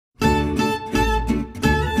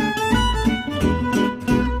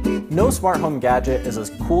No smart home gadget is as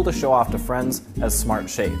cool to show off to friends as smart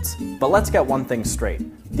shades. But let's get one thing straight.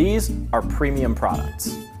 These are premium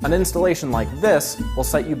products. An installation like this will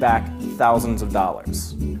set you back thousands of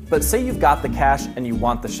dollars. But say you've got the cash and you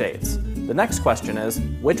want the shades. The next question is,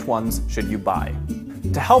 which ones should you buy?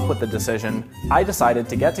 To help with the decision, I decided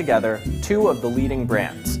to get together two of the leading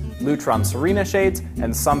brands, Lutron Serena shades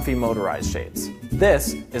and Somfy motorized shades.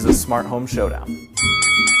 This is a smart home showdown.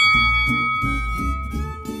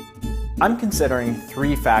 I'm considering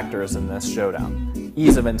three factors in this showdown: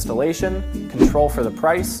 ease of installation, control for the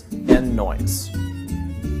price, and noise.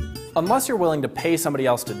 Unless you're willing to pay somebody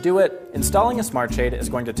else to do it, installing a smart shade is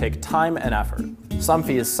going to take time and effort.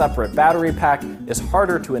 Somfy's separate battery pack is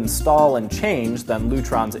harder to install and change than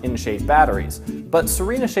Lutron's in-shade batteries, but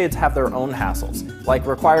Serena shades have their own hassles, like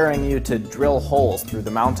requiring you to drill holes through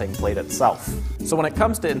the mounting plate itself. So when it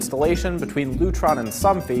comes to installation between Lutron and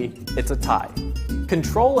Somfy, it's a tie.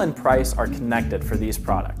 Control and price are connected for these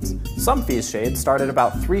products. Somfy's shades start at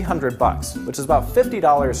about $300, which is about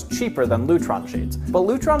 $50 cheaper than Lutron shades, but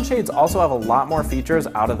Lutron shades also have a lot more features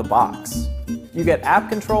out of the box. You get app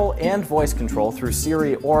control and voice control through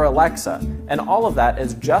Siri or Alexa, and all of that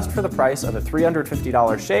is just for the price of a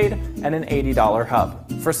 $350 shade and an $80 hub.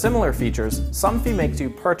 For similar features, Somfy makes you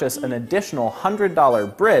purchase an additional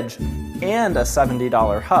 $100 bridge and a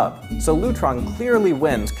 $70 hub, so Lutron clearly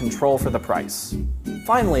wins control for the price.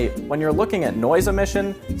 Finally, when you're looking at noise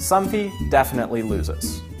emission, Somfy definitely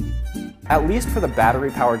loses. At least for the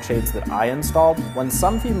battery-powered shades that I installed, when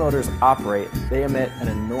Somfy motors operate, they emit an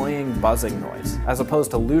annoying buzzing noise, as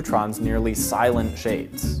opposed to Lutron's nearly silent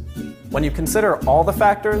shades. When you consider all the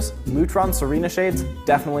factors, Lutron Serena shades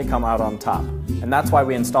definitely come out on top, and that's why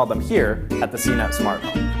we installed them here at the CNET Smart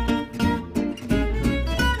Home.